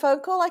 a.m.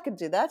 phone call. I can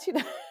do that,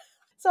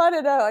 So I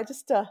don't know. I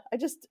just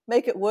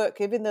make it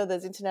work, even though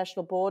there's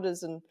international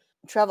borders and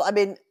travel. I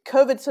mean,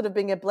 COVID sort of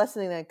being a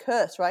blessing and a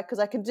curse, right? Because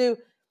I can do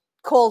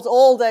calls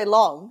all day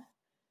long,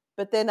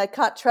 but then I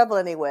can't travel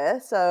anywhere.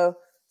 So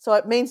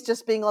it means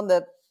just being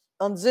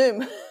on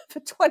Zoom for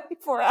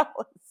 24 hours.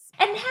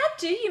 And how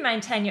do you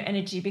maintain your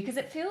energy? Because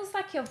it feels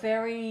like you're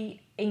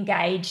very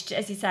engaged,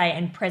 as you say,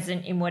 and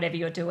present in whatever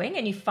you're doing,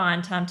 and you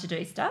find time to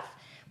do stuff.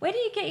 Where do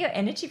you get your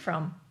energy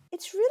from?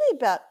 It's really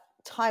about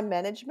time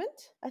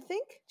management, I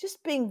think.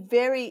 Just being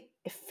very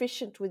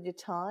efficient with your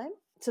time.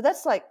 So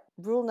that's like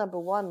rule number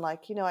one.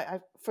 Like,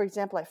 for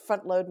example, I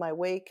front load my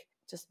week,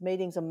 just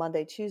meetings on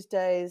Monday,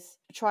 Tuesdays,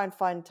 try and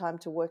find time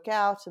to work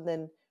out and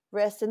then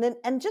rest.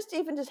 And just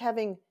even just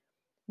having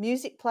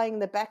music playing in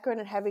the background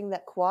and having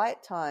that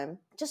quiet time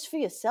just for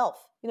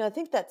yourself. I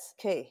think that's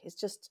key. It's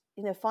just,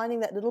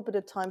 finding that little bit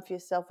of time for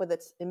yourself, whether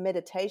it's in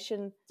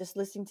meditation, just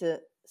listening to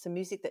some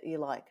music that you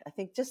like. I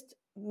think just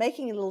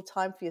making a little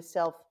time for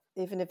yourself,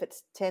 even if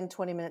it's 10,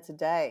 20 minutes a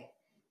day,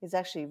 is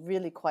actually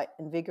really quite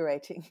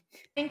invigorating.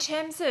 In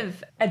terms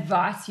of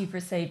advice you've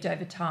received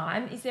over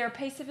time, is there a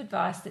piece of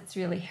advice that's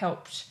really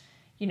helped,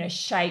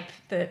 shape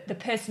the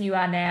person you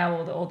are now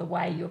or the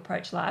way you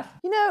approach life?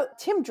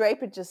 Tim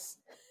Draper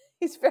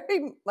he's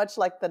very much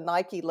like the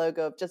Nike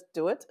logo of just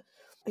do it.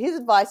 His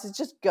advice is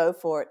just go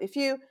for it. If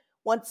you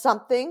want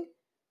something,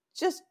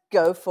 just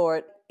go for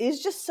it.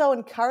 He's just so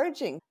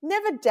encouraging.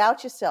 Never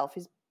doubt yourself.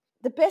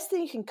 The best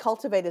thing you can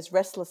cultivate is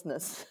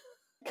restlessness.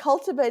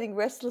 Cultivating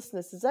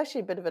restlessness is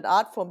actually a bit of an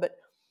art form, but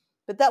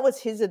that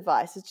was his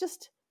advice. It's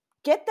just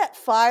get that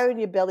fire in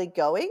your belly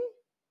going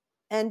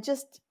and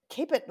just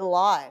keep it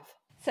alive.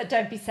 So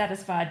don't be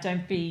satisfied.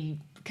 Don't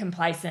be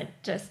complacent.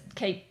 Just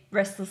keep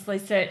restlessly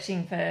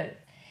searching for...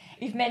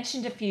 You've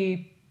mentioned a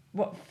few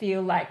what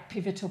feel like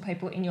pivotal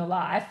people in your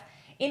life.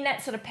 In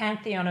that sort of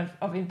pantheon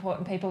of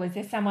important people, is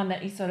there someone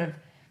that you sort of,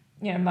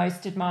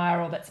 most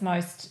admire or that's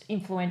most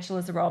influential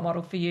as a role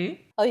model for you?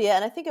 Oh, yeah,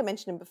 and I think I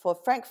mentioned him before.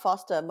 Frank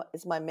Foster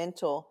is my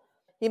mentor.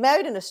 He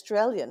married an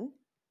Australian,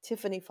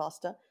 Tiffany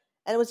Foster,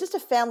 and it was just a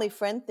family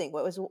friend thing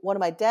where it was one of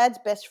my dad's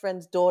best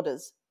friend's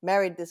daughters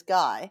married this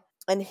guy,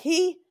 and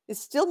he is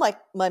still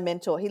my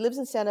mentor. He lives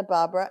in Santa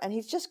Barbara, and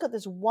he's just got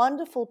this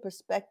wonderful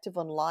perspective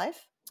on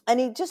life. And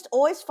he just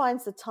always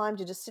finds the time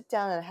to just sit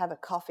down and have a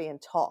coffee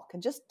and talk.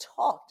 Just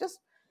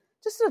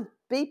sort of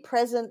be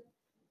present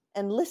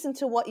and listen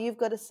to what you've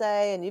got to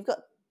say, and you've got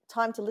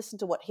time to listen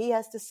to what he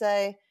has to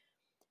say.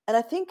 And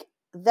I think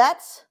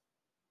that's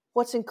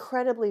what's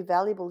incredibly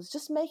valuable, is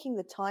just making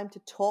the time to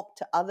talk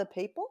to other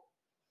people.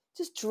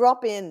 Just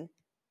drop in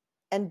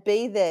and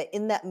be there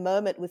in that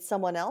moment with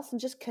someone else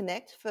and just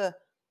connect for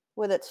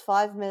whether it's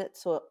 5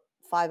 minutes or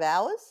 5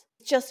 hours.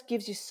 It just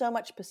gives you so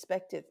much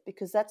perspective,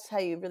 because that's how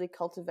you really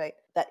cultivate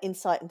that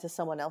insight into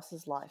someone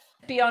else's life.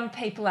 Beyond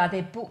people, are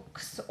there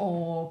books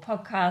or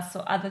podcasts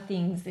or other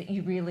things that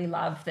you really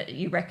love that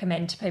you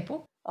recommend to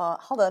people?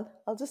 Hold on.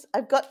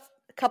 I've got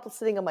a couple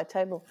sitting on my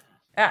table.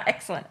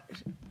 Excellent.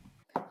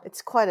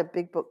 It's quite a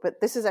big book,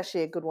 but this is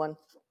actually a good one.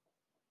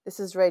 This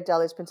is Ray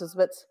Dalio's Principles,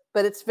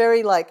 but it's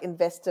very like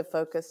investor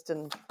focused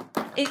and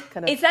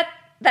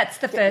that's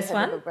the first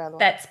one?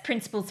 That's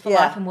Principles for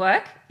Life and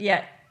Work?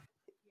 Yeah.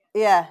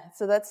 Yeah,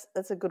 so that's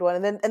a good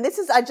one. And this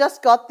is, I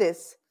just got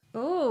this.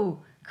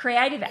 Ooh,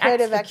 Creative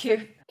Acts for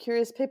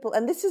Curious People.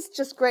 And this is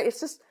just great.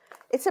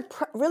 It's a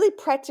really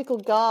practical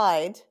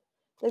guide.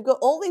 They've got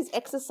all these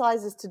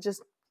exercises to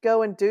just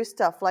go and do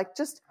stuff. Like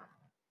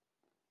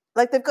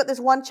they've got this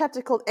one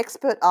chapter called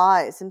Expert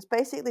Eyes. And it's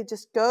basically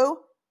just go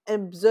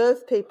and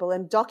observe people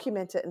and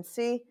document it and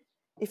see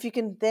if you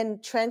can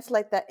then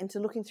translate that into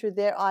looking through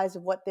their eyes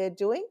of what they're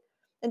doing.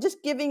 And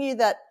just giving you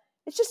that.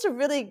 It's just a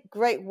really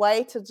great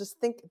way to just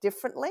think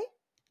differently.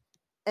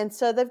 And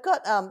so they've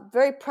got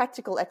very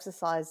practical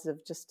exercises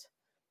of just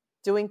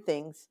doing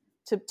things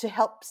to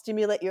help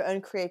stimulate your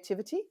own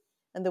creativity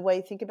and the way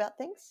you think about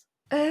things.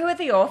 Who are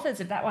the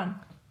authors of that one?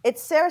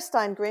 It's Sarah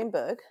Stein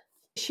Greenberg.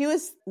 She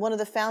was one of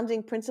the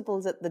founding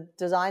principals at the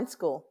design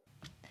school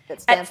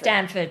at Stanford. At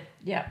Stanford,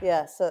 yeah.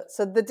 Yeah,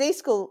 so the D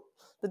school,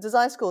 the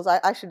design schools, I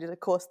actually did a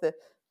course there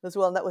as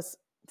well, and that was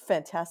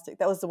fantastic.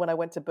 That was the one I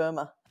went to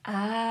Burma.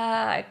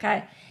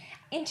 Okay.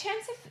 In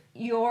terms of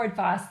your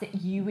advice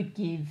that you would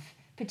give,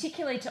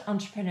 particularly to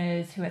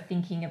entrepreneurs who are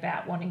thinking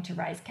about wanting to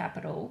raise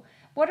capital,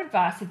 what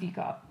advice have you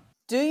got?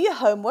 Do your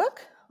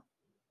homework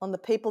on the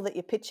people that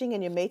you're pitching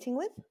and you're meeting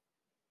with.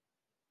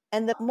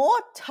 And the more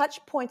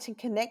touch points and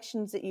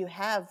connections that you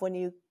have when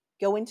you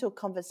go into a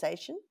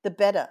conversation, the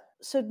better.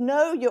 So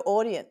know your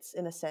audience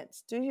in a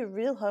sense. Do your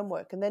real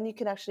homework, and then you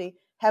can actually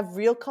have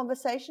real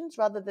conversations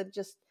rather than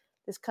just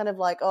this kind of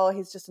like, oh,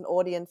 he's just an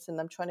audience and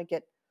I'm trying to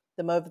get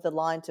them over the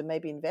line to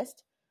maybe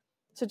invest.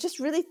 So just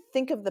really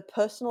think of the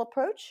personal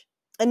approach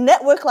and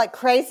network like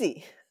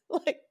crazy.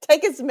 Like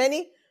take as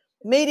many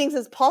meetings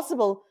as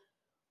possible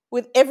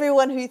with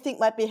everyone who you think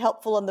might be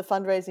helpful on the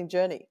fundraising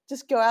journey.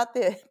 Just go out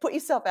there, put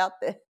yourself out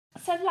there.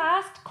 So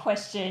last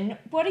question,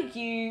 what are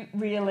you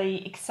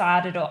really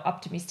excited or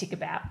optimistic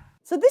about?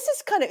 So this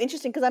is kind of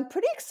interesting because I'm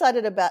pretty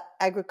excited about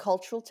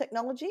agricultural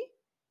technology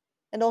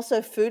and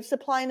also food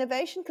supply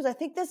innovation, because I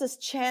think there's this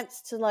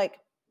chance to like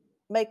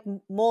make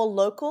more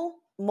local,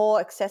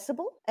 more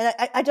accessible. And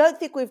I don't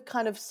think we've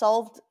kind of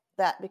solved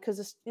that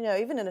because, you know,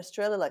 even in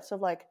Australia, like sort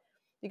of like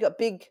You got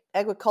big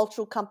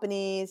agricultural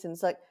companies, and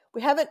it's like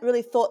we haven't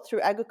really thought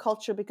through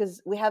agriculture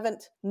because we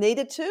haven't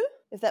needed to,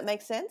 if that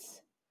makes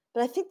sense.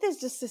 But I think there's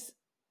just this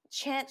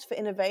chance for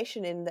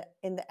innovation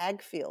in the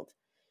ag field.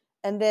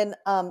 And then,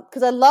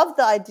 because I love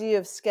the idea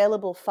of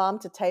scalable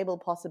farm-to-table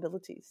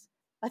possibilities.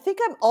 I think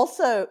I'm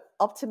also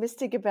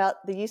optimistic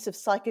about the use of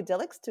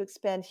psychedelics to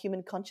expand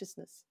human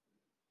consciousness.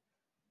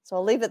 So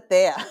I'll leave it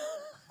there.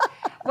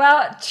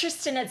 Well,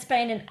 Tristen, it's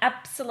been an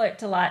absolute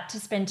delight to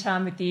spend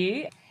time with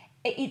you.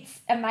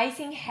 It's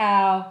amazing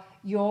how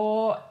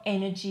your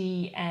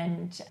energy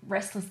and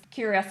restless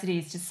curiosity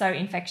is just so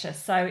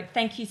infectious. So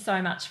thank you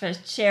so much for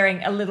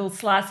sharing a little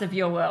slice of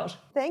your world.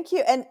 Thank you.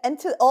 And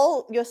to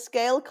all your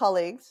Scale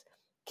colleagues,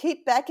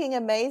 keep backing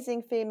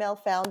amazing female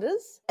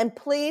founders, and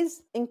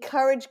please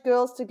encourage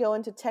girls to go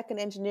into tech and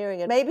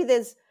engineering. And maybe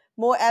there's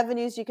more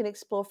avenues you can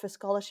explore for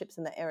scholarships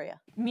in that area.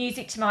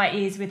 Music to my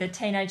ears with a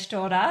teenage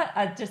daughter.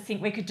 I just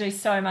think we could do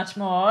so much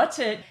more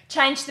to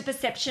change the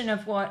perception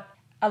of what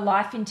a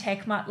life in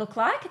tech might look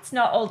like. It's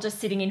not all just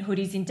sitting in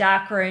hoodies in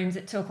dark rooms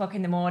at 2 o'clock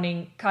in the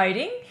morning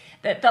coding.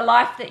 That the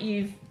life that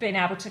you've been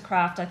able to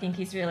craft, I think,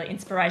 is really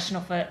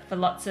inspirational for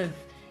lots of...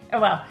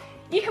 Oh, well,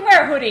 you can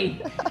wear a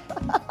hoodie.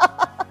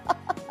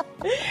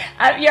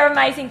 You're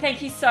amazing.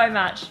 Thank you so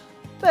much.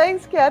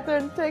 Thanks,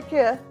 Catherine. Take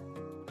care.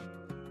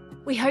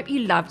 We hope you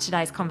loved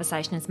today's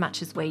conversation as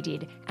much as we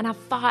did and are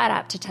fired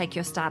up to take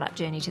your startup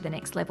journey to the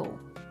next level.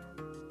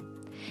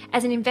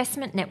 As an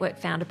investment network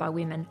founded by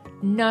women,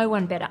 no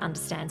one better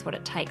understands what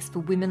it takes for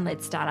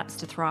women-led startups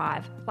to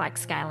thrive, like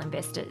Scale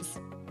Investors.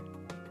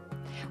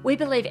 We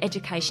believe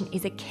education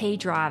is a key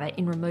driver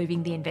in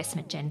removing the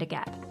investment gender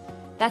gap.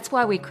 That's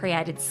why we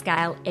created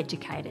Scale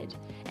Educated,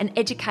 an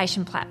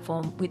education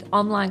platform with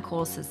online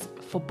courses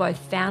for both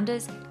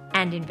founders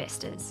and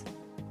investors.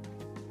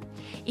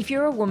 If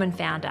you're a woman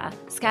founder,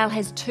 Scale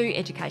has 2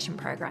 education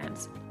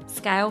programs.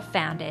 Scale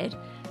Founded,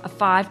 a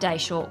 5-day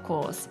short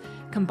course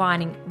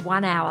combining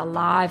 1-hour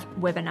live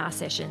webinar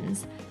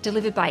sessions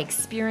delivered by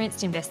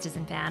experienced investors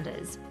and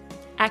founders,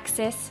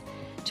 access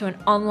to an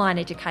online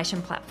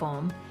education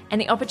platform, and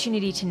the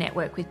opportunity to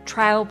network with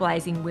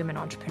trailblazing women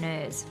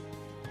entrepreneurs.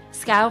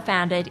 Scale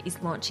Founded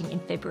is launching in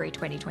February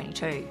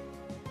 2022.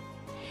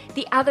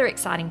 The other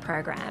exciting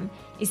program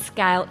is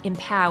Scale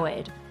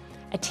Empowered,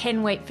 a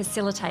 10-week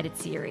facilitated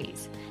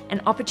series,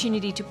 an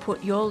opportunity to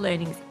put your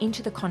learnings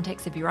into the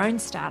context of your own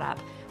startup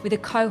with a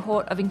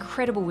cohort of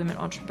incredible women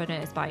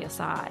entrepreneurs by your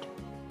side.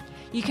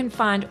 You can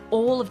find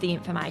all of the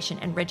information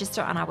and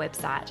register on our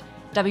website,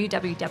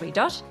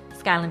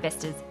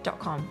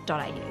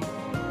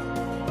 www.scaleinvestors.com.au.